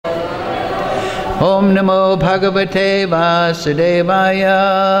Om Namo Bhagavate Vasudevaya.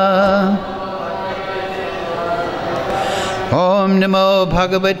 Om Namo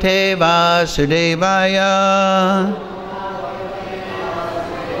Bhagavate Vasudevaya.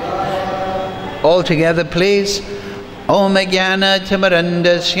 All together, please. Om Jnana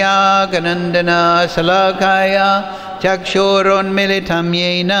Timirandasya Ganandana Salakaya Chakshurunmilitam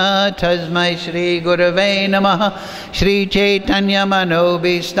Yena Tasmai Shri Gurave Namaha Shri Chaitanya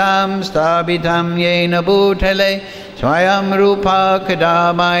Manobhistam Sthapitam Yena Bhutale Swayam Rupa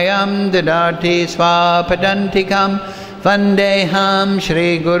Kadamayam Dadati Swapadantikam Vandeham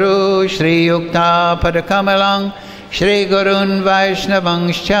Shri Guru Shri Yukta Padakamalang Shri Gurun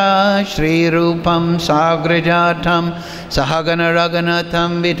Vaishnavangscha Shri Rupam Sagrajatam Sahagana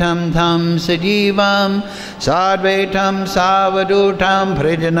Raganatam Vitam Tam Sajivam Sadvaitam Savadutam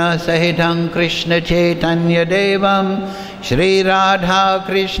Prijana Sahitam Krishna Chaitanya Devam Shri Radha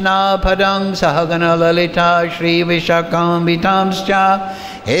Krishna Padam Sahagana Lalita Shri Vishakam Vitamscha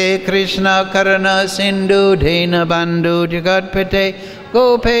He Krishna Karana Sindhu Dena Bandhu Jagatpate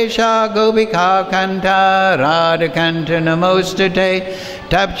Gopesha Gopika Kanta Radha Kanta Namostate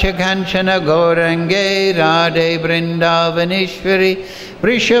Tapcha Kanchana Gaurange Radhe Vrindavanishwari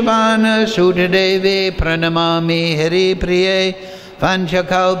Vrishabhana Sutadevi Pranamami Hari Priye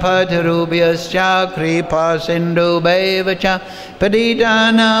Panchakalpa Tarubhyascha Kripa Sindhu Bhaivacha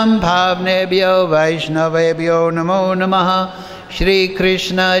Paditanam Bhavnebhyo Vaishnavebhyo Namo Namaha Shri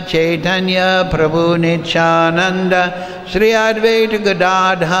Krishna Chaitanya Prabhu Nityananda Shri Advaita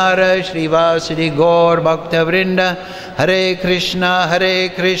Gadadhara Shri Vasudi Gaur Bhakta Vrinda Hare Krishna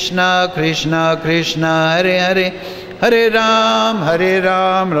Krishna Krishna Hare Hare Hare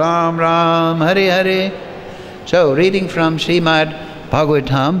Ram Ram Ram Hare Hare. So reading from Srimad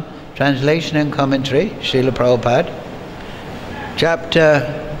Bhagavatam, translation and commentary, Srila Prabhupada, chapter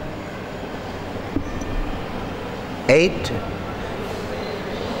 8,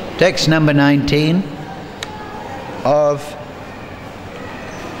 text number 19 of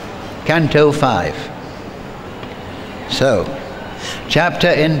Canto 5. So, chapter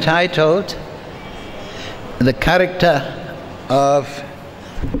entitled The Character of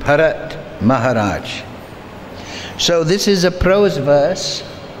Bharat Maharaj. So this is a prose verse.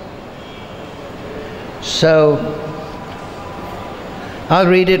 So I'll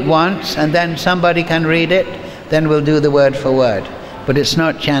read it once and then somebody can read it, then we'll do the word for word. But it's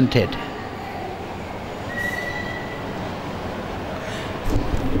not chanted.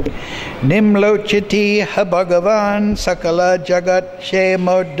 Nimlochiti ha Bhagavan sakala jagat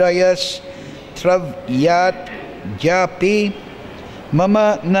shemodayas travyat japi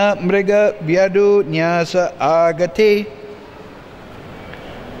mama na mriga vyadu nyasa agati.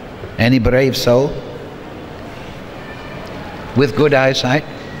 Any brave soul with good eyesight?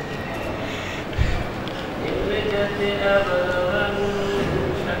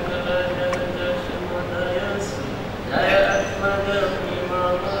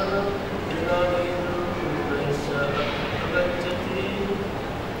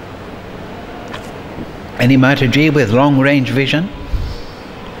 Any Mataji with long-range vision?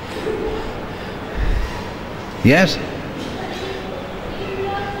 Yes?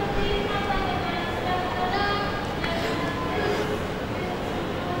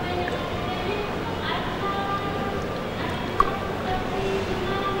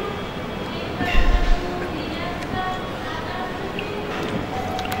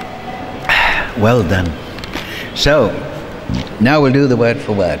 Well done. So, now we'll do the word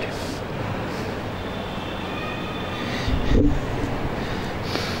for word.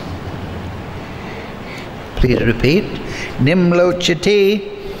 Please repeat. Nimlochati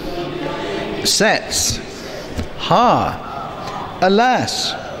sets. Ha!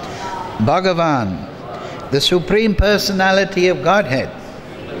 Alas! Bhagavan, the Supreme Personality of Godhead,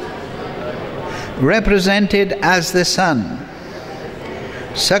 represented as the sun,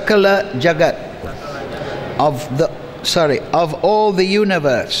 Sakala Jagat, of all the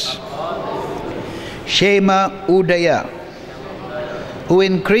universe, Shema Udaya, who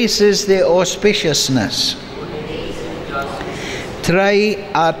increases the auspiciousness, Trai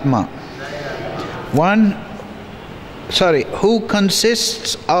Atma, who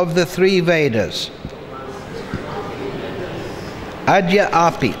consists of the three Vedas, Adya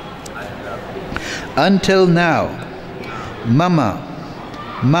Api, until now, Mama,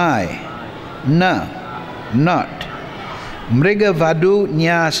 my, na, not, Mriga Vadu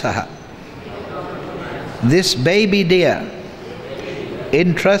Nyasaha, this baby deer,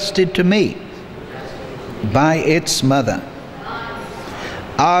 entrusted to me by its mother,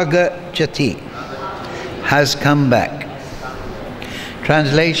 Aga Chati, has come back.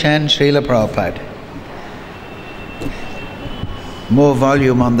 Translation, Srila Prabhupada. More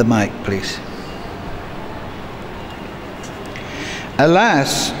volume on the mic, please.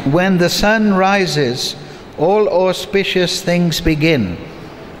 Alas, when the sun rises, all auspicious things begin.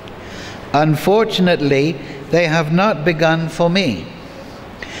 Unfortunately, they have not begun for me.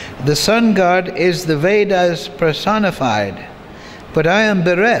 The sun god is the Vedas personified, but I am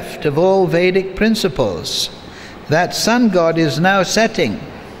bereft of all Vedic principles. That sun god is now setting.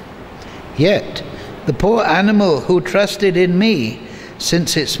 Yet, the poor animal who trusted in me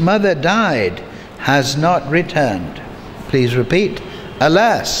since its mother died has not returned. Please repeat.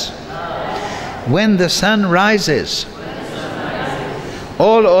 Alas, when the sun rises,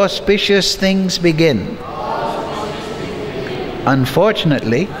 all auspicious things begin.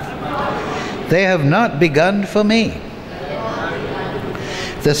 Unfortunately, they have not begun for me.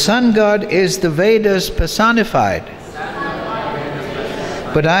 The sun god is the Vedas personified,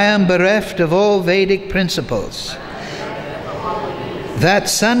 but I am bereft of all Vedic principles. That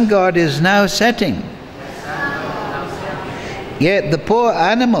sun god is now setting. Yet the poor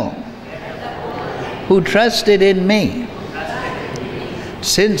animal who trusted in me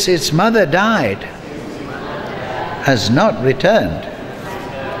since its mother died has not returned.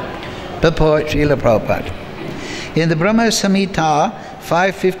 Purport Srila Prabhupada. In the Brahma Samhita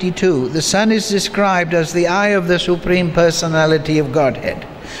 552, the sun is described as the eye of the Supreme Personality of Godhead.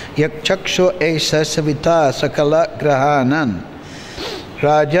 Yak chaksho esa savita sakala grahanan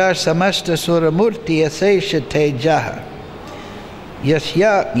raja samasta suramurti asesha tejaha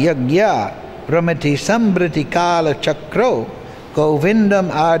yasya yagya brahmati sambriti kala chakro govindam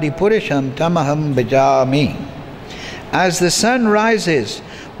adi purisham tamaham bhajami. As the sun rises,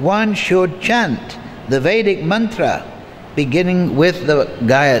 one should chant the Vedic mantra beginning with the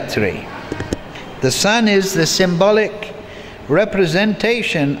Gayatri. The sun is the symbolic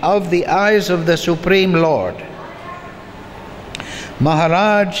representation of the eyes of the Supreme Lord.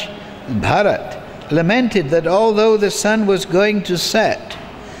 Maharaj Bharat lamented that although the sun was going to set,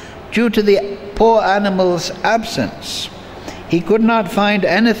 due to the poor animal's absence, he could not find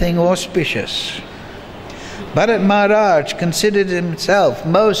anything auspicious. Bharat Maharaj considered himself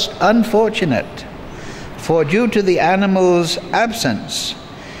most unfortunate, for due to the animal's absence,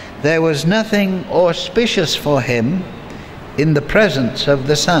 there was nothing auspicious for him in the presence of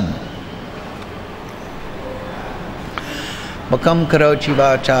the sun. Makam karochi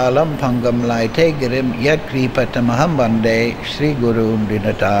vachalam pangam laite girim yat kripatamaham vande Shri Guru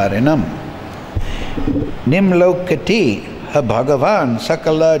Dinatarinam. Nimlokati ha Bhagavan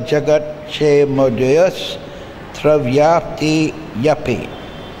sakala jagat che modayas travyapti yapi.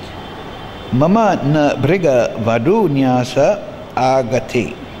 Mama na briga vadu nyasa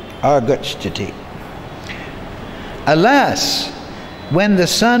agatstiti. Alas, when the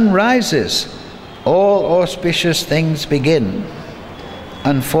sun rises, all auspicious things begin.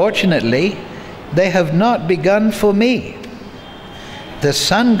 Unfortunately, they have not begun for me. The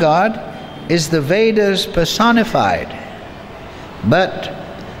sun god is the Vedas personified, but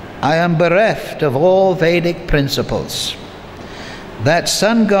I am bereft of all Vedic principles. That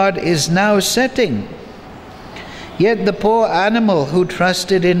sun god is now setting. Yet the poor animal who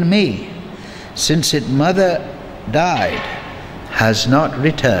trusted in me since its mother died has not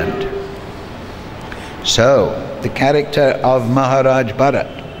returned. So, the character of Maharaj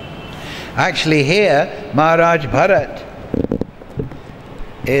Bharat. Actually here, Maharaj Bharat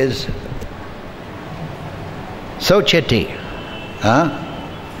is Sochati,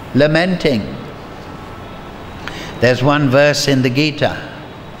 lamenting. There's one verse in the Gita.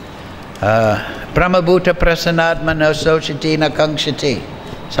 Pramabhuta prasanatmano sochati na kankshati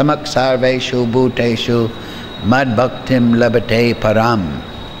samak sarveshu bhuteshu madbhaktim labate param.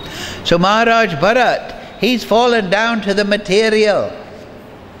 So Maharaj Bharat, he's fallen down to the material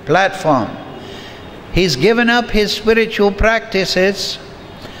platform. He's given up his spiritual practices,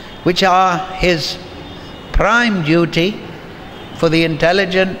 which are his prime duty for the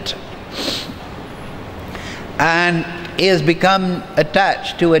intelligent, and he has become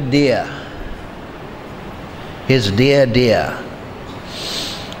attached to a deer, his dear.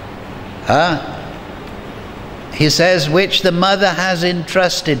 He says, which the mother has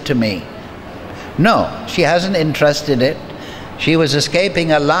entrusted to me. No, she hasn't entrusted it. She was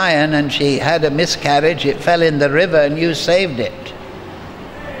escaping a lion and she had a miscarriage. It fell in the river and you saved it.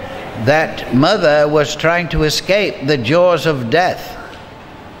 That mother was trying to escape the jaws of death.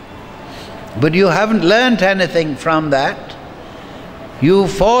 But you haven't learned anything from that.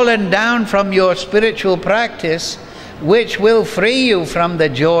 You've fallen down from your spiritual practice, which will free you from the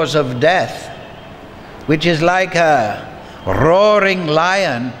jaws of death, which is like a roaring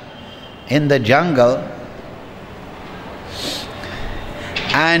lion in the jungle.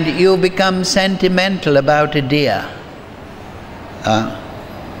 and you become sentimental about a deer.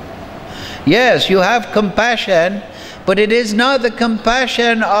 Yes, you have compassion, but it is not the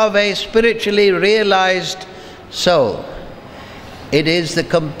compassion of a spiritually realized soul. It is the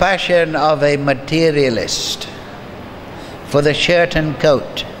compassion of a materialist for the shirt and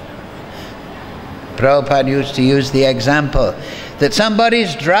coat. Prabhupada used to use the example that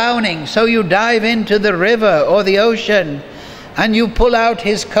somebody's drowning, so you dive into the river or the ocean and you pull out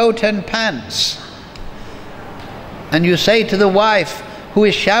his coat and pants. And you say to the wife who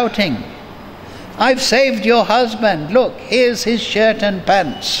is shouting, "I've saved your husband, look, here's his shirt and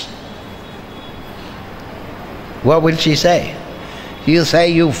pants." What will she say? She'll say,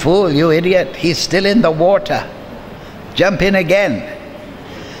 "You fool, you idiot, he's still in the water. Jump in again."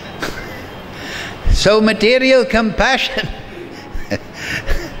 So material compassion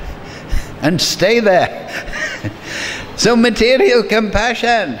and stay there. So material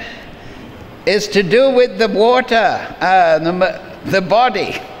compassion is to do with the water, the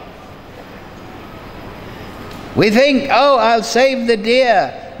body. We think, oh, I'll save the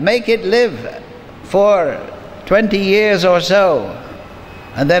deer, make it live for 20 years or so,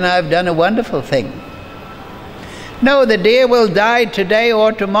 and then I've done a wonderful thing. No, the deer will die today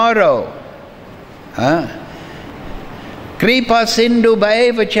or tomorrow. Kripa Sindhu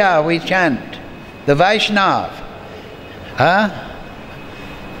Bhaevacha, we chant, the Vaishnav.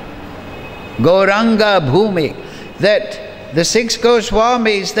 Gauranga Bhumi, that the 6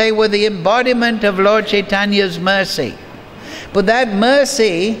 Goswamis, they were the embodiment of Lord Chaitanya's mercy. But that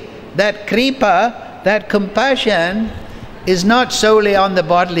mercy, that kripa, that compassion, is not solely on the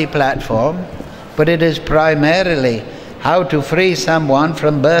bodily platform, but it is primarily how to free someone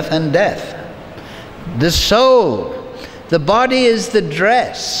from birth and death. The soul, the body is the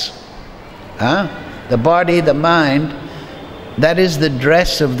dress. The body, the mind, that is the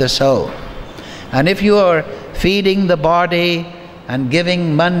dress of the soul. And if you are feeding the body and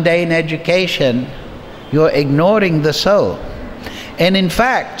giving mundane education, you are ignoring the soul. And in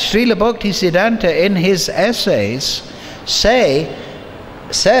fact, Srila Bhaktisiddhanta in his essays says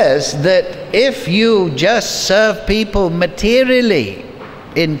that if you just serve people materially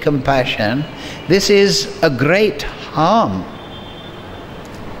in compassion, this is a great harm.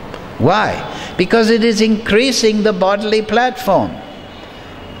 Why? Because it is increasing the bodily platform.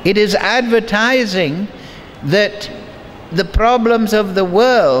 It is advertising that the problems of the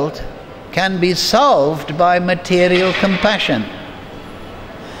world can be solved by material compassion.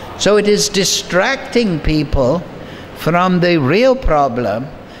 So it is distracting people from the real problem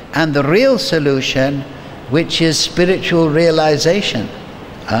and the real solution, which is spiritual realization.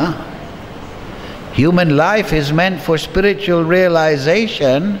 Human life is meant for spiritual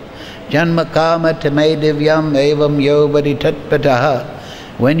realization. Janma kama tame divyam evam yobadi tatpataha.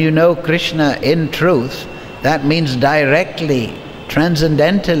 When you know Krishna in truth, that means directly,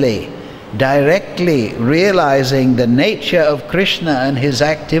 transcendentally, directly realizing the nature of Krishna and his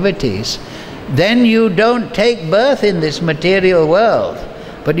activities, then you don't take birth in this material world,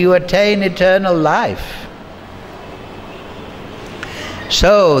 but you attain eternal life.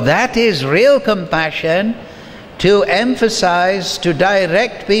 So that is real compassion, to emphasize, to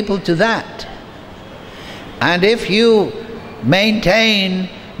direct people to that. And if you maintain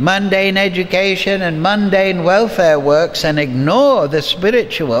mundane education and mundane welfare works and ignore the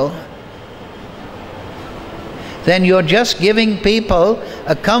spiritual, then you're just giving people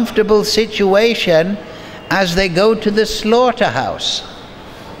a comfortable situation as they go to the slaughterhouse,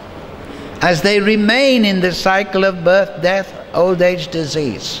 as they remain in the cycle of birth, death, old age,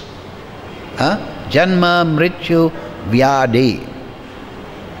 disease. Janma, mrityu, vyadi.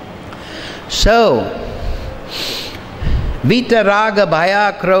 So, vitaraga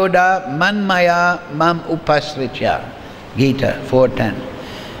bhaya krodha manmaya mam upasritya. Gita 4:10.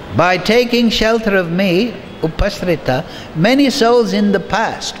 By taking shelter of me, upasrita, many souls in the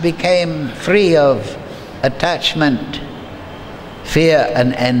past became free of attachment, fear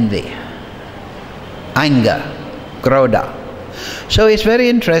and envy, anger, krodha. So it's very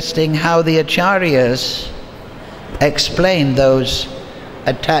interesting how the acharyas explain those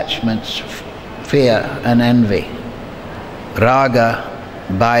attachments, fear and envy, raga,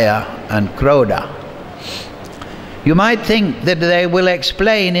 bhaya and krodha. You might think that they will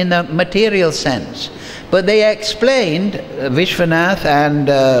explain in the material sense, but they explained, Vishwanath and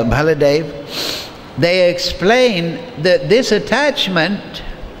Baladev, they explain that this attachment,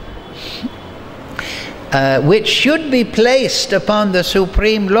 which should be placed upon the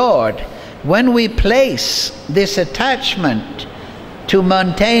Supreme Lord, when we place this attachment to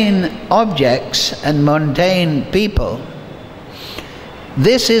mundane objects and mundane people,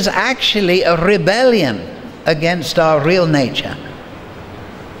 this is actually a rebellion against our real nature.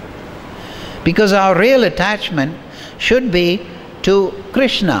 Because our real attachment should be to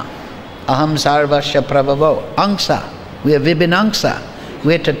Krishna. Aham sarvasya prabhavo. Angsa. We are vibhinangsa.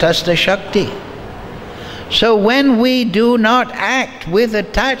 We are tatastha shakti. So when we do not act with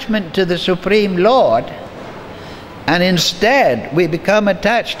attachment to the Supreme Lord, and instead we become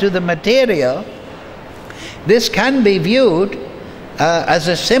attached to the material, this can be viewed as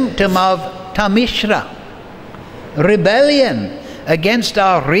a symptom of tamishra, rebellion against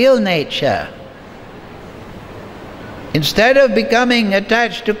our real nature. Instead of becoming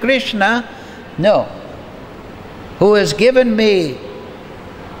attached to Krishna, no, who has given me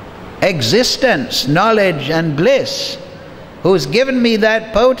existence, knowledge and bliss, who's given me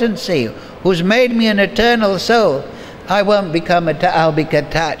that potency, who's made me an eternal soul, I won't become I'll be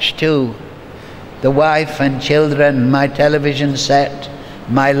attached to the wife and children, my television set,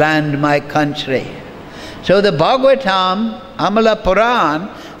 my land, my country. So the Bhagavatam, Amala Puran,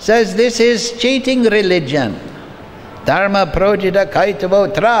 says this is cheating religion. Dharma projita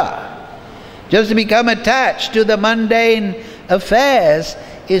kaitavotra. Just to become attached to the mundane affairs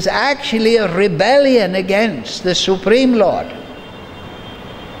is actually a rebellion against the Supreme Lord.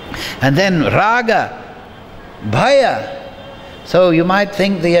 And then raga, bhaya. So you might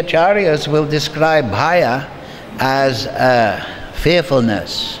think the acharyas will describe bhaya as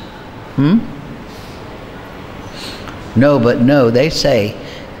fearfulness. No, they say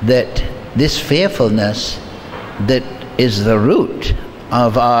that this fearfulness that is the root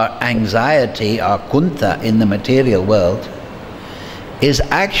of our anxiety, our kuntha in the material world, is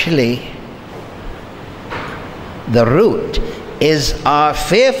actually the root is our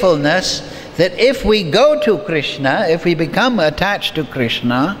fearfulness that if we go to Krishna, if we become attached to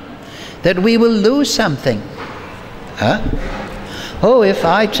Krishna, that we will lose something. Oh, if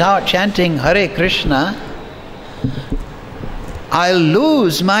I start chanting Hare Krishna, I'll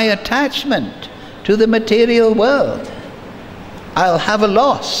lose my attachment to the material world. I'll have a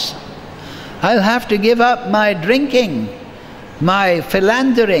loss. I'll have to give up my drinking, my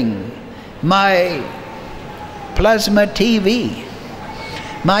philandering, my plasma TV,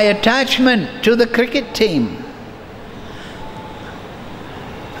 my attachment to the cricket team.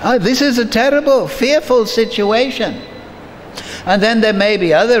 This is a terrible, fearful situation. And then there may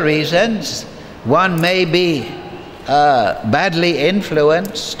be other reasons. One may be badly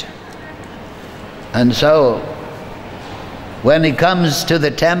influenced. And so when he comes to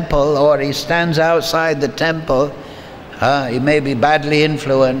the temple or he stands outside the temple, he may be badly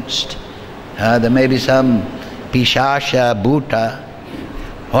influenced. There may be some pishasha, bhuta.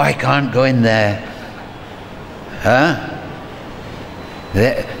 Oh, I can't go in there.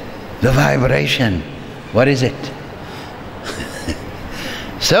 The vibration. What is it?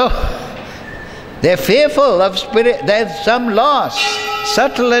 So, they're fearful of spirit. There's some loss,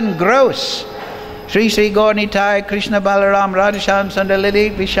 subtle and gross. Sri Sri Gaurnitai, Krishna Balaram, Radhashyam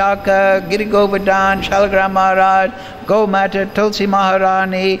Sundalali, Vishaka, Giri Govardhan, Shalagram Maharaj, Gomata, Tulsi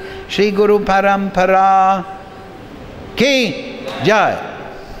Maharani, Sri Guru Parampara, Ki Jai.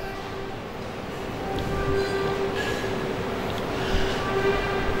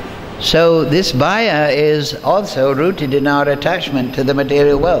 So this bhaya is also rooted in our attachment to the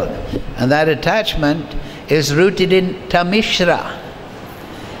material world. And that attachment is rooted in tamishra.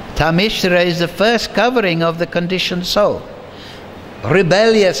 Tamishra is the first covering of the conditioned soul.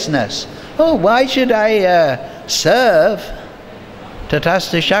 Rebelliousness. Oh, why should I serve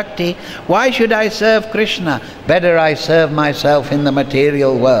Tatastha Shakti? Why should I serve Krishna? Better I serve myself in the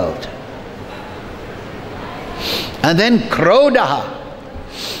material world. And then krodaha.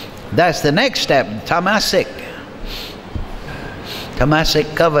 That's the next step, tamasic.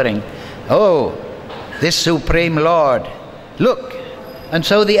 Tamasic covering. Oh, this Supreme Lord. Look. And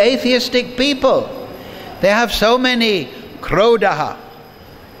so the atheistic people, they have so many krodaha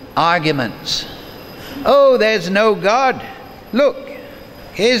arguments. Oh, there's no God. Look,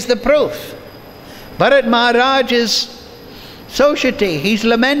 here's the proof. Bharat Maharaj is society. He's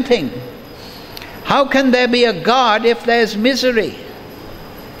lamenting. How can there be a God if there's misery?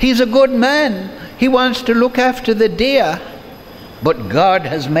 He's a good man. He wants to look after the deer. But God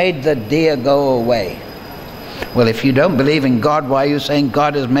has made the deer go away. Well, if you don't believe in God, why are you saying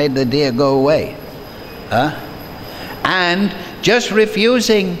God has made the deer go away? And just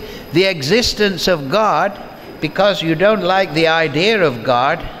refusing the existence of God because you don't like the idea of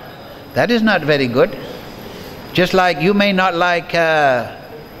God, that is not very good. Just like you may not like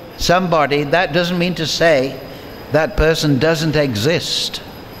somebody, that doesn't mean to say that person doesn't exist.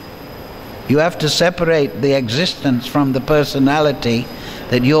 You have to separate the existence from the personality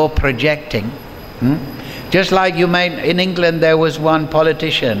that you're projecting. Just like in England there was one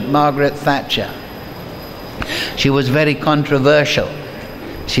politician, Margaret Thatcher. She was very controversial.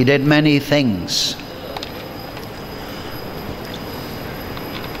 She did many things.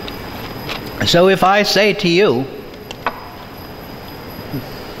 So if I say to you,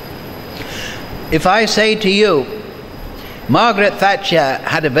 Margaret Thatcher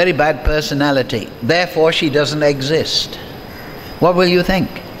had a very bad personality, therefore she doesn't exist, what will you think?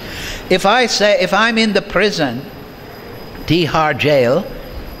 If I'm in the prison, Tihar jail,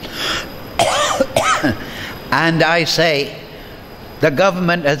 and I say, the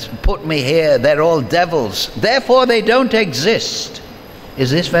government has put me here, they're all devils, therefore they don't exist,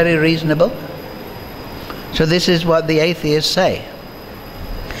 is this very reasonable? So this is what the atheists say.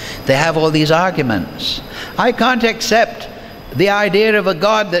 They have all these arguments. I can't accept the idea of a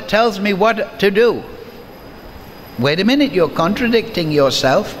God that tells me what to do. Wait a minute, you're contradicting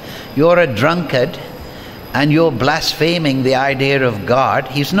yourself. You're a drunkard and you're blaspheming the idea of God.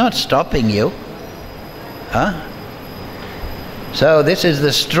 He's not stopping you. So this is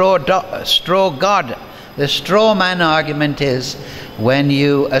the straw God. The straw man argument is when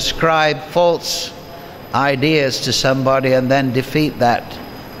you ascribe false ideas to somebody and then defeat that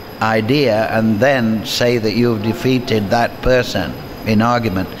idea and then say that you've defeated that person in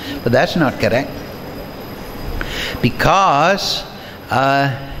argument. But that's not correct. Because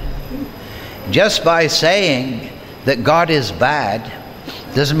just by saying that God is bad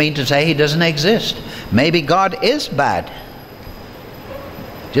doesn't mean to say he doesn't exist. Maybe God is bad.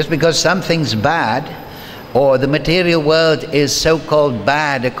 Just because something's bad, or the material world is so-called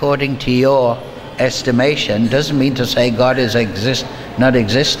bad according to your estimation, doesn't mean to say God is not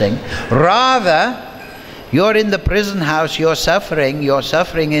existing. Rather, you're in the prison house, you're suffering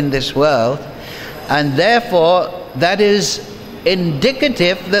in this world, and therefore that is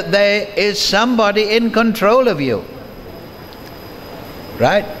indicative that there is somebody in control of you.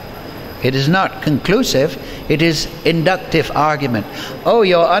 Right? It is not conclusive, it is inductive argument. Oh,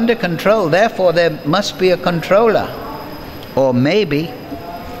 you're under control, therefore there must be a controller. Or maybe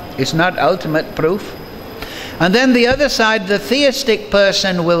it's not ultimate proof. And then the other side, the theistic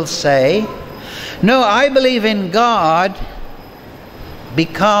person will say, no, I believe in God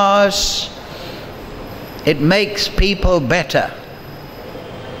because it makes people better.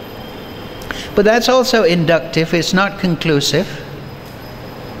 But that's also inductive, it's not conclusive.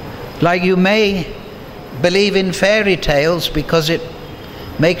 Like you may believe in fairy tales because it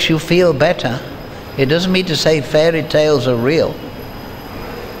makes you feel better. It doesn't mean to say fairy tales are real.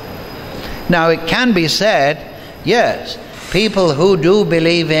 Now it can be said, yes, people who do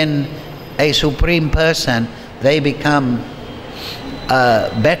believe in a supreme person, they become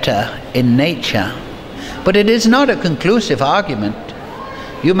better in nature. But it is not a conclusive argument.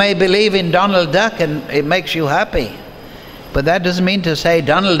 You may believe in Donald Duck and it makes you happy. But that doesn't mean to say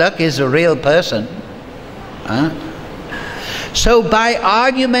Donald Duck is a real person. So by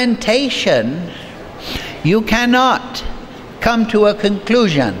argumentation, you cannot come to a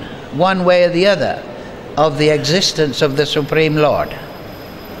conclusion, one way or the other, of the existence of the Supreme Lord.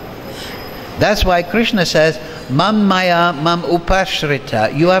 That's why Krishna says, Mam maya mam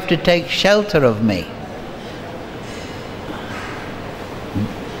upashrita. You have to take shelter of me.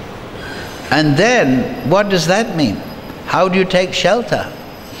 And then, what does that mean? How do you take shelter?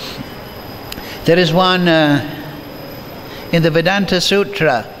 There is one in the Vedanta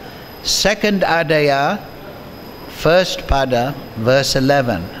Sutra, second Adhaya, first Pada, verse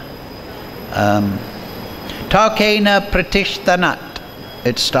 11. Tarkena pratishtanat,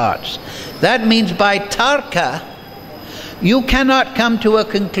 it starts. That means by tarka, you cannot come to a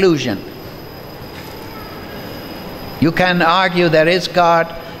conclusion. You can argue there is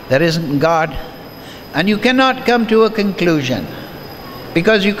God, there isn't God, and you cannot come to a conclusion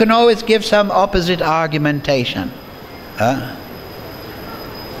because you can always give some opposite argumentation.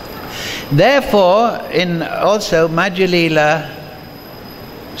 Therefore, in also Madhya Lila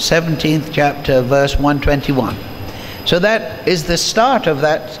 17th chapter verse 121. So that is the start of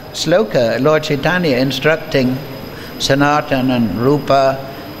that sloka, Lord Chaitanya instructing Sanatana and Rupa.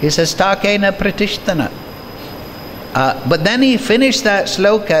 He says, Takena pratishtana. But then he finished that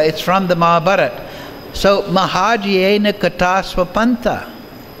sloka, it's from the Mahabharata. So, Mahajyena katasvapanta.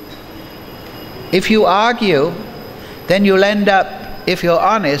 If you argue, then you'll end up, if you're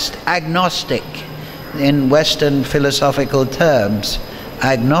honest, agnostic. In Western philosophical terms,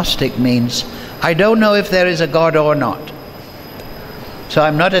 agnostic means, I don't know if there is a God or not. So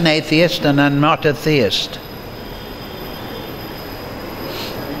I'm not an atheist and I'm not a theist.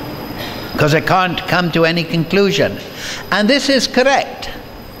 because I can't come to any conclusion. And this is correct,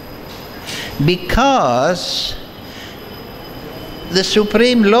 because the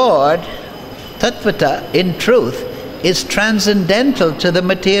Supreme Lord, Tattvata, in truth, is transcendental to the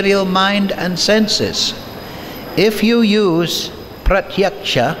material mind and senses. If you use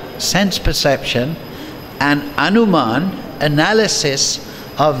pratyaksha, sense perception, and anuman, analysis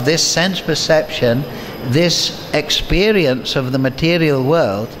of this sense perception, this experience of the material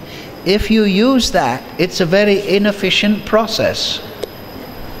world, if you use that, it's a very inefficient process,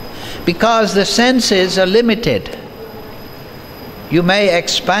 because the senses are limited. You may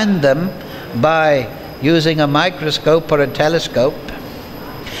expand them by using a microscope or a telescope,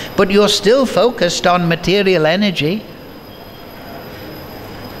 but you're still focused on material energy.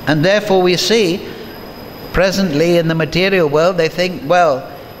 And therefore we see presently in the material world, they think, well,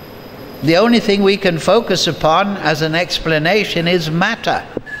 the only thing we can focus upon as an explanation is matter.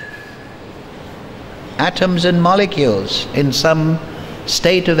 Atoms and molecules in some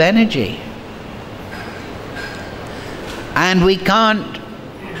state of energy. And we can't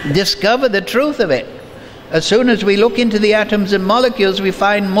discover the truth of it. As soon as we look into the atoms and molecules, we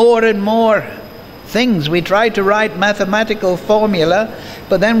find more and more things. We try to write mathematical formula,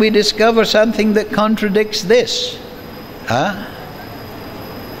 but then we discover something that contradicts this. But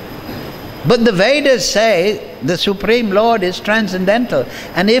the Vedas say the Supreme Lord is transcendental.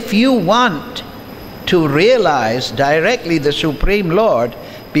 And if you want to realize directly the Supreme Lord,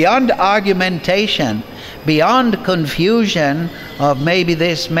 beyond argumentation, beyond confusion of maybe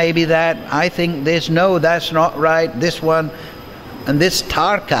this, maybe that, I think this, no, that's not right, this one, and this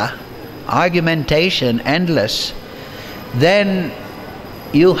tarka, argumentation, endless, then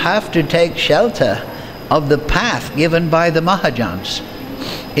you have to take shelter of the path given by the Mahajans.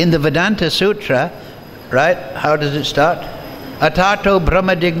 In the Vedanta Sutra, right, how does it start? Atato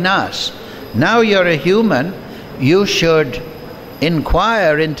Brahmadignas. Now you're a human, you should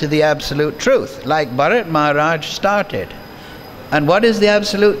inquire into the absolute truth, like Bharat Maharaj started. And what is the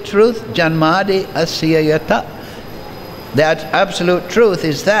absolute truth? Janmadi asya yata. That absolute truth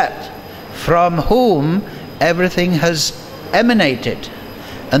is that from whom everything has emanated.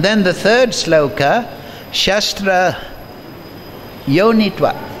 And then the third sloka, Shastra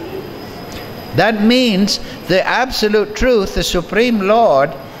Yonitva. That means the absolute truth, the Supreme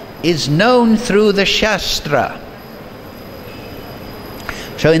Lord, is known through the Shastra.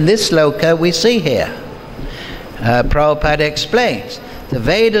 So in this sloka we see here, Prabhupada explains, the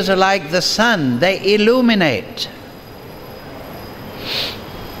Vedas are like the sun, they illuminate.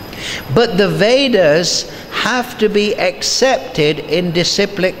 But the Vedas have to be accepted in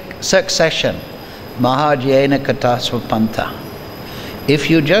disciplic succession. Mahajyena katasva pantha. If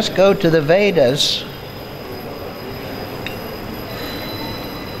you just go to the Vedas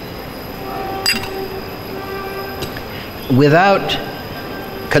without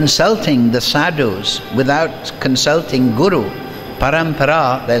consulting the sadhus, without consulting Guru,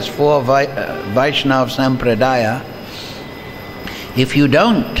 Parampara, there's 4 Vaishnava Sampradaya, if you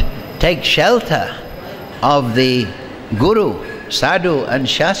don't take shelter of the Guru, Sadhu and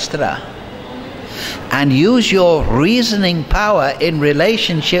Shastra, and use your reasoning power in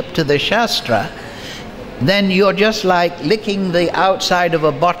relationship to the Shastra, then you're just like licking the outside of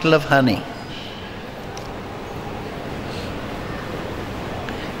a bottle of honey.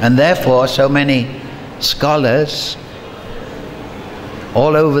 And therefore, so many scholars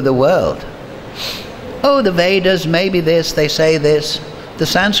all over the world, oh, the Vedas, maybe this, they say this. The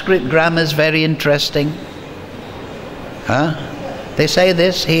Sanskrit grammar is very interesting. They say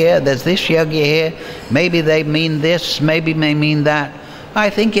this here, there's this yagya here, maybe they mean this, maybe they mean that. I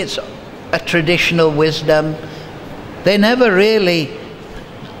think it's a traditional wisdom. They never really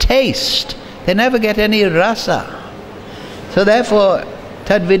taste, they never get any rasa. So therefore,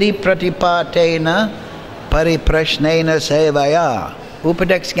 tadvidi pratipatena pariprashnena sevaya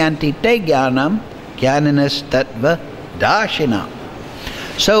upadexyanti te jnanam jnaninas tattva dashina.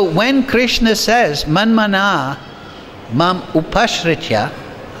 So when Krishna says manmana mam upashritya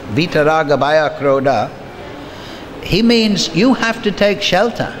vitaraga bhaya krodha, he means you have to take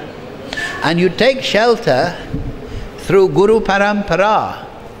shelter, and you take shelter through Guru Parampara.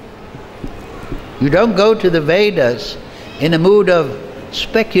 You don't go to the Vedas in a mood of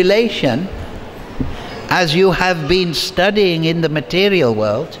speculation as you have been studying in the material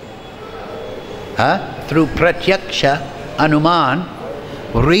world, through pratyaksha, anuman,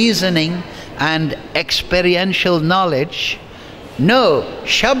 reasoning and experiential knowledge. No,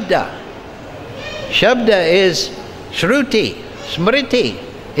 shabda. Shabda is shruti, smriti.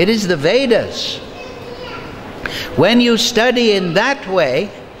 It is the Vedas. When you study in that way,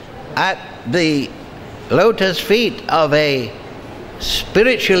 at the lotus feet of a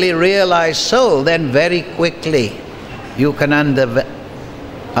spiritually realized soul, then very quickly you can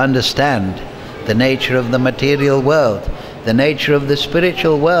understand the nature of the material world, the nature of the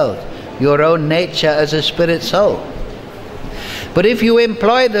spiritual world, your own nature as a spirit soul. But if you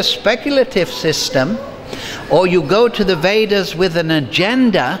employ the speculative system, or you go to the Vedas with an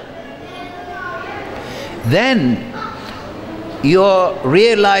agenda, then your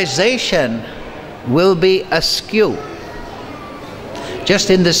realization will be askew. Just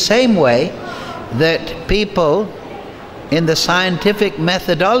in the same way that people in the scientific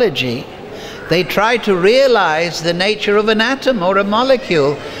methodology, they try to realize the nature of an atom or a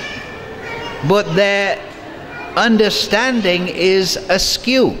molecule, but their understanding is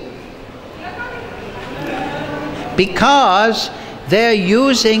askew because they're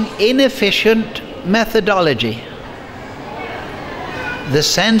using inefficient methodology. The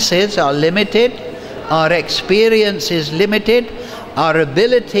senses are limited, our experience is limited, our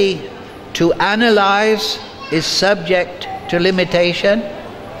ability to analyze is subject to limitation.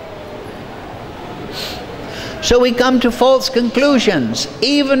 So we come to false conclusions,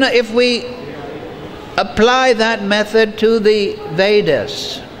 even if we apply that method to the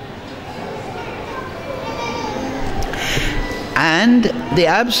Vedas. And the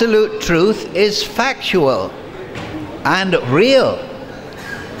absolute truth is factual and real.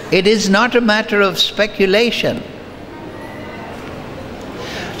 It is not a matter of speculation.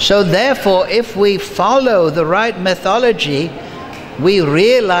 So therefore, if we follow the right methodology, we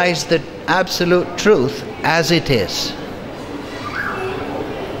realize the absolute truth as it is.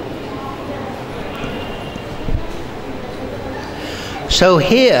 So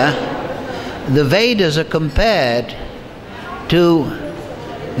here, the Vedas are compared to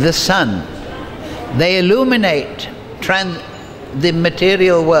the sun. They illuminate the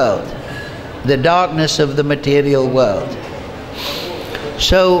material world, the darkness of the material world.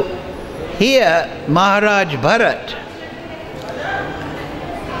 So here, Maharaj Bharat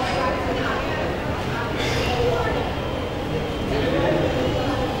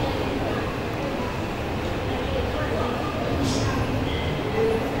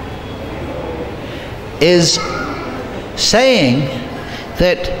is saying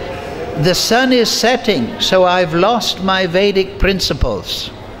that the sun is setting, so I've lost my Vedic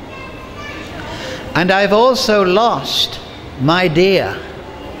principles. And I've also lost my dear.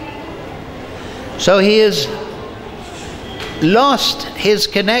 So he has lost his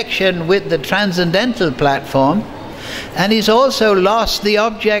connection with the transcendental platform, and he's also lost the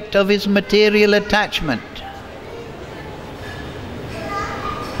object of his material attachment.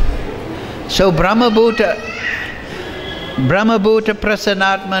 So Brahmabhuta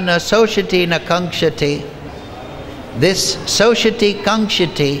prasanatma na soshati na kankshati. This soshati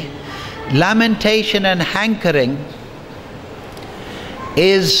kankshati, lamentation and hankering,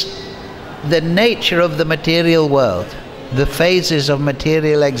 is the nature of the material world, the phases of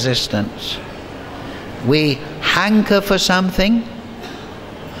material existence. We hanker for something,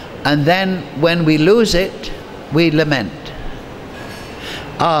 and then when we lose it, we lament.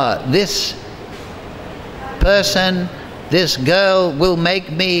 This person, this girl will make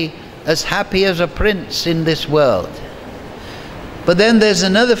me as happy as a prince in this world. But then there's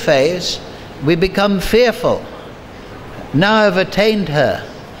another phase, we become fearful. Now I've attained her,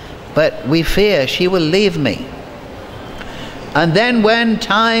 but we fear she will leave me. And then when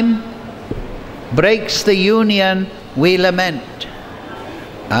time breaks the union, we lament.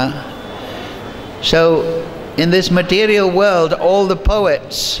 So in this material world, all the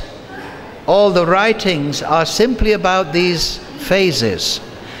poets, all the writings are simply about these phases: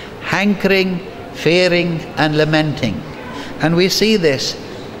 hankering, fearing, and lamenting. And we see this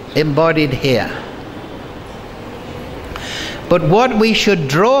embodied here. But what we should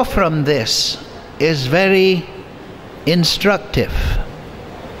draw from this is very instructive.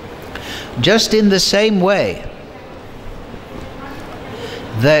 Just in the same way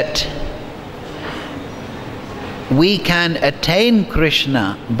that we can attain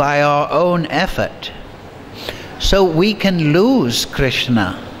Krishna by our own effort, so we can lose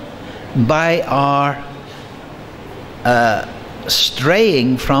Krishna by our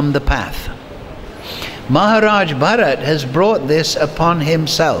straying from the path. Maharaj Bharat has brought this upon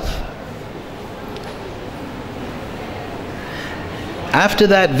himself. After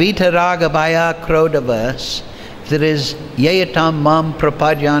that Vitaraga Bhaya Krodha verse, there is Yeyatam Mam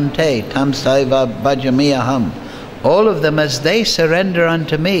Prapadyante Tam Saiva Bhajamiyaham. All of them, as they surrender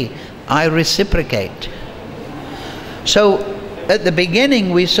unto me, I reciprocate. So at the beginning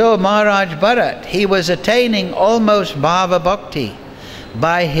we saw Maharaj Bharat. He was attaining almost Bhava Bhakti.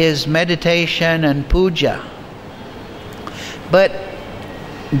 by his meditation and puja, but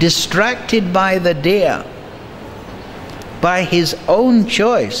distracted by the deer, by his own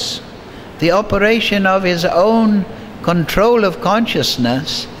choice, the operation of his own control of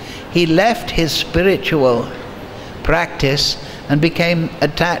consciousness, he left his spiritual practice and became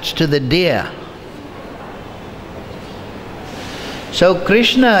attached to the deer. So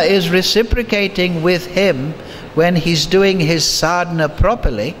Krishna is reciprocating with him when he's doing his sadhana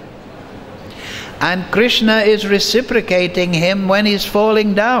properly, and Krishna is reciprocating him when he's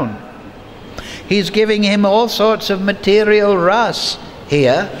falling down. He's giving him all sorts of material ras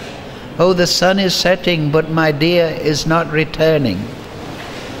here. Oh, the sun is setting, but my deer is not returning.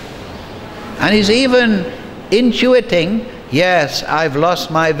 And he's even intuiting, yes, I've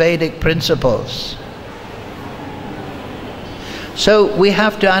lost my Vedic principles. So we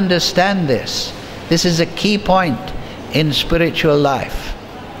have to understand this. This is a key point in spiritual life.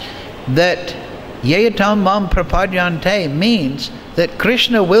 That Yeyatam mam prapadyante means that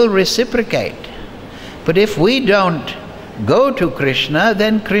Krishna will reciprocate. But if we don't go to Krishna,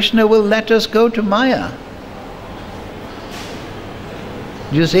 then Krishna will let us go to Maya.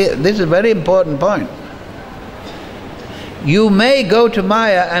 You see, this is a very important point. You may go to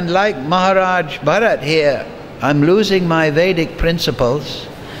Maya and, like Maharaj Bharat here, I'm losing my Vedic principles,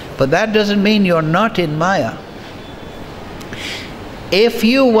 but that doesn't mean you're not in Maya. If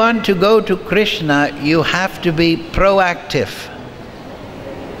you want to go to Krishna, you have to be proactive.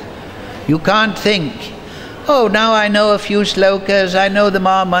 You can't think, oh, now I know a few slokas, I know the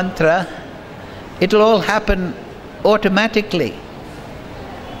Maha Mantra. It'll all happen automatically.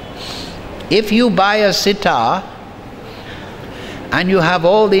 If you buy a sitar and you have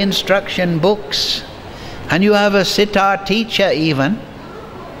all the instruction books and you have a sitar teacher even,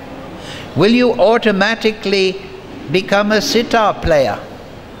 will you automatically become a sitar player?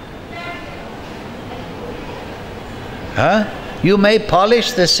 You may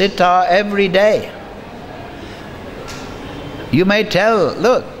polish the sitar every day. You may tell,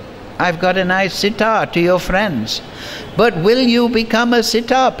 look, I've got a nice sitar to your friends. But will you become a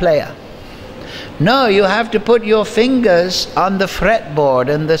sitar player? No, you have to put your fingers on the fretboard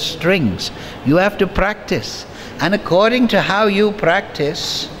and the strings. You have to practice. And according to how you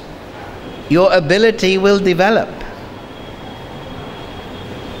practice, your ability will develop.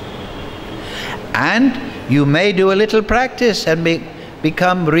 And you may do a little practice and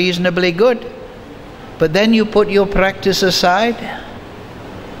become reasonably good. But then you put your practice aside,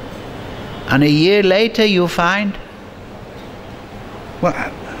 and a year later you find,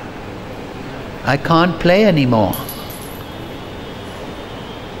 well, I can't play anymore.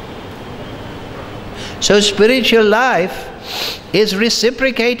 So spiritual life is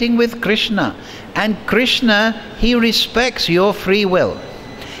reciprocating with Krishna. And Krishna, he respects your free will.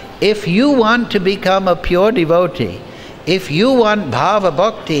 If you want to become a pure devotee, if you want bhava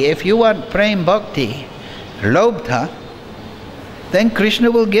bhakti, if you want prem bhakti, lobdha, then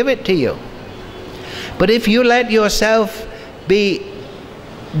Krishna will give it to you. But if you let yourself be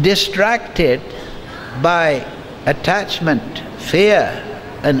distracted by attachment, fear,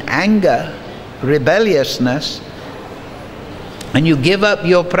 and anger, rebelliousness, and you give up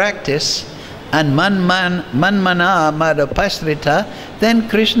your practice, and manmana madapasrita, then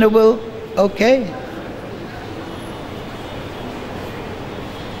Krishna will, okay.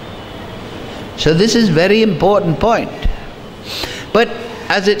 So this is very important point. But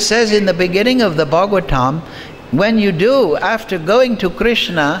as it says in the beginning of the Bhagavatam, when you do, after going to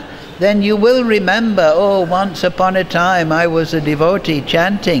Krishna, then you will remember, oh, once upon a time I was a devotee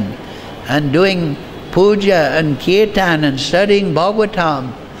chanting and doing puja and kirtan and studying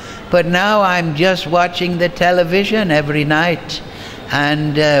Bhagavatam. But now I'm just watching the television every night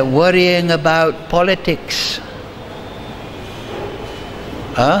and worrying about politics.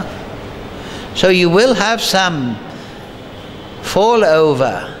 So you will have some fall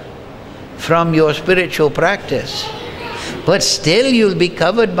over from your spiritual practice, but still you'll be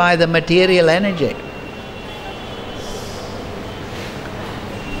covered by the material energy.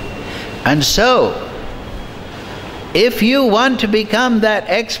 And so, if you want to become that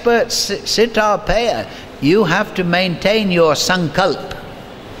expert sitar player, you have to maintain your sankalp,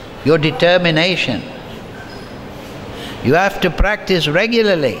 your determination. You have to practice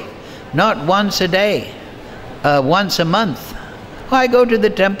regularly, not once a day, once a month. I go to the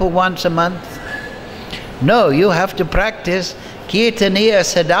temple once a month. No, you have to practice kirtaniya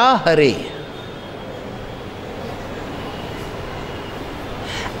sadahari.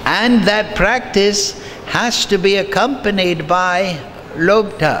 And that practice has to be accompanied by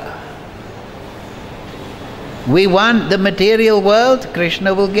lobdha. We want the material world,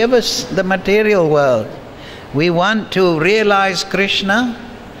 Krishna will give us the material world. We want to realize Krishna,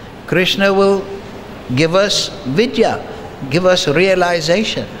 Krishna will give us vidya, give us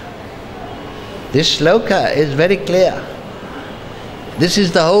realization. This sloka is very clear. This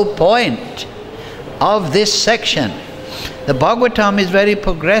is the whole point of this section. The Bhagavatam is very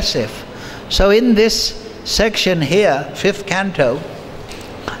progressive. So in this section here, 5th canto,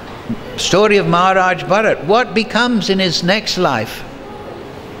 story of Maharaj Bharat, what becomes in his next life?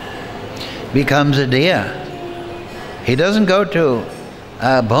 Becomes a deer. He doesn't go to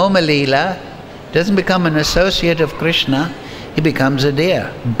Bhoma Leela, doesn't become an associate of Krishna, he becomes a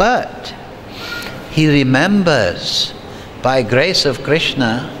deer. But he remembers, by grace of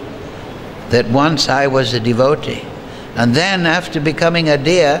Krishna, that once I was a devotee. And then after becoming a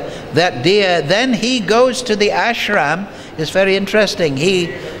deer, that deer, then he goes to the ashram. It's very interesting. He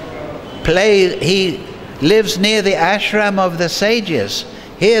lives near the ashram of the sages.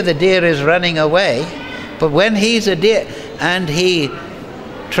 Here the deer is running away, but when he's a deer and he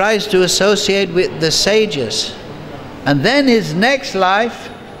tries to associate with the sages, and then his next life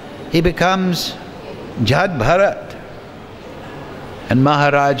he becomes Jad Bharat and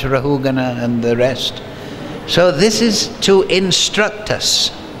Maharaj Rahugana and the rest. So this is to instruct us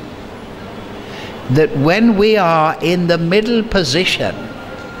that when we are in the middle position,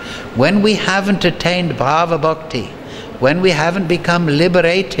 when we haven't attained Bhava Bhakti, when we haven't become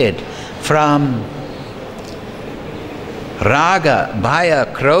liberated from Raga,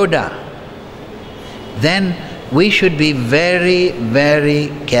 Bhaya, Krodha, then we should be very,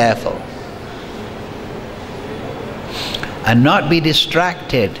 very careful and not be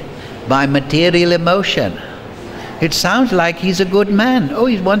distracted by material emotion. It sounds like he's a good man. Oh,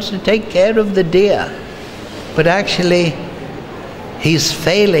 he wants to take care of the deer. But actually, he's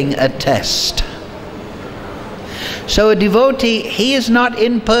failing a test. So a devotee, he is not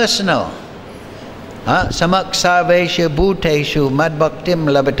impersonal. Samaksaveshu bhuteshu madbhaktim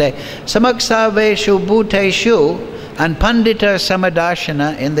labate. Samaksaveshu bhuteshu and Pandita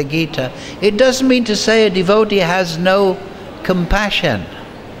Samadashana in the Gita. It doesn't mean to say a devotee has no compassion.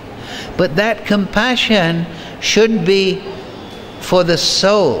 But that compassion should be for the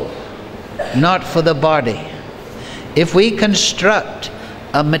soul, not for the body. If we construct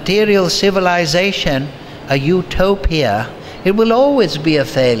a material civilization, a utopia, it will always be a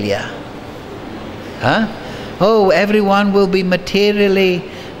failure. Oh, everyone will be materially,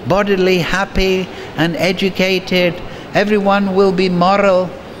 bodily happy and educated. Everyone will be moral.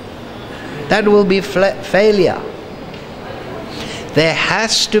 That will be failure. There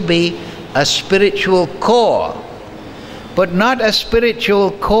has to be a spiritual core, but not a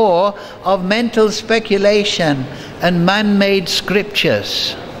spiritual core of mental speculation and man-made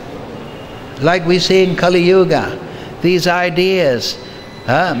scriptures. Like we see in Kali Yuga, these ideas,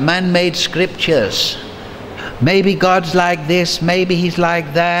 man-made scriptures. Maybe God's like this, maybe He's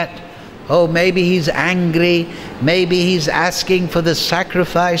like that. Oh, maybe He's angry. Maybe He's asking for the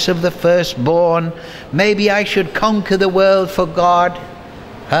sacrifice of the firstborn. Maybe I should conquer the world for God.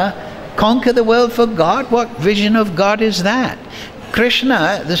 Conquer the world for God? What vision of God is that?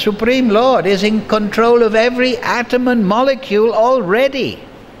 Krishna, the Supreme Lord, is in control of every atom and molecule already.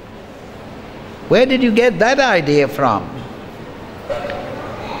 Where did you get that idea from?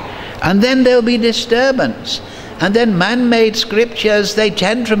 And then there'll be disturbance. And then man-made scriptures, they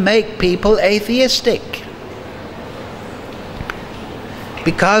tend to make people atheistic,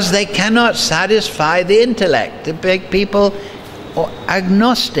 because they cannot satisfy the intellect. They make people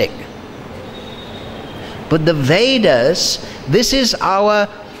agnostic. But the Vedas, this is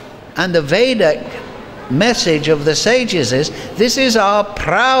and the Vedic message of the sages is, this is our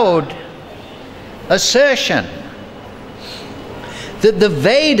proud assertion that the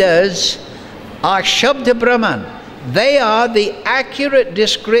Vedas are Shabda Brahman. They are the accurate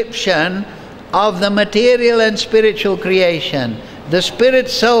description of the material and spiritual creation, the spirit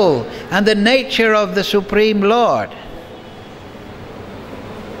soul and the nature of the Supreme Lord.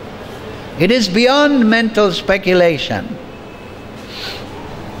 It is beyond mental speculation.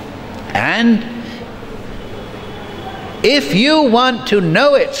 And if you want to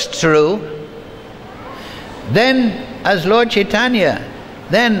know it's true, then as Lord Chaitanya,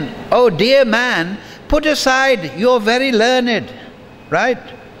 then, oh dear man, put aside, you're very learned, right?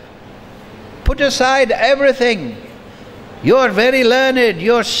 Put aside everything. You're very learned,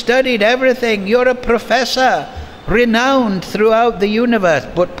 you're studied everything, you're a professor, renowned throughout the universe.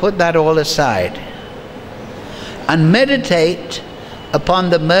 But put that all aside and meditate upon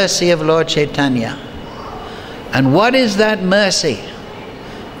the mercy of Lord Chaitanya. And what is that mercy?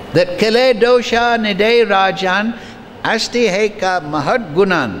 that Kale Dosha Nide Rajan Asti Heka Mahad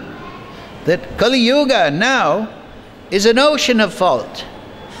Gunan, that Kali Yuga now is an ocean of fault,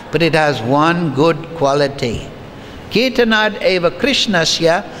 but it has one good quality. Kirtanad eva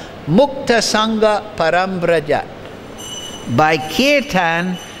Krishnasya mukta sangha parambrajat. By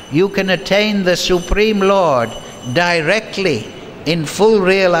kirtan, you can attain the Supreme Lord directly in full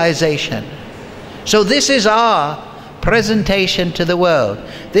realization. So this is our presentation to the world.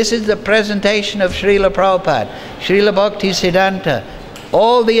 This is the presentation of Srila Prabhupada, Srila Bhaktisiddhanta,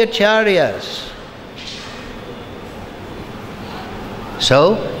 all the Acharyas.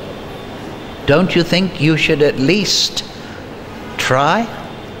 So, don't you think you should at least try?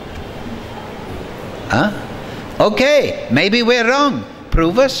 Huh? Okay, maybe we're wrong.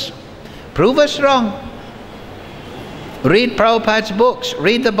 Prove us. Prove us wrong. Read Prabhupada's books.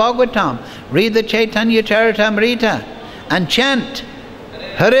 Read the Bhagavatam. Read the Chaitanya Charitamrita. And chant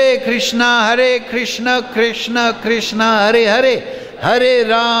Hare Krishna, Krishna Krishna, Hare Hare, Hare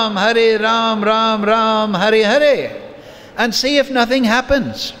Ram, Ram Ram, Hare Hare. And see if nothing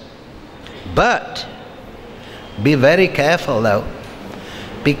happens. But be very careful though,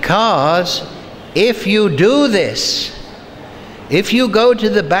 because if you do this, if you go to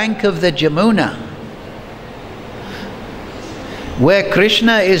the bank of the Jamuna, where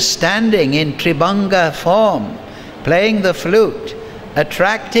Krishna is standing in Tribhanga form, playing the flute,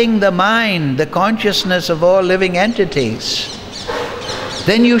 attracting the mind, the consciousness of all living entities,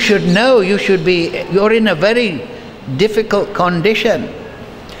 then you should know you're in a very difficult condition.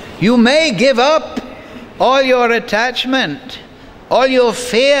 You may give up all your attachment, all your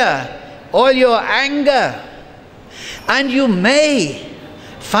fear, all your anger, and you may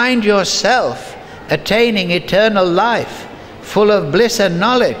find yourself attaining eternal life, full of bliss and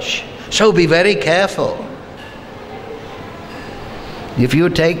knowledge. So be very careful. If you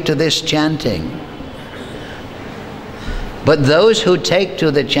take to this chanting, but those who take to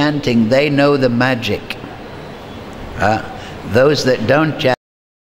the chanting, they know the magic. Those that don't chant,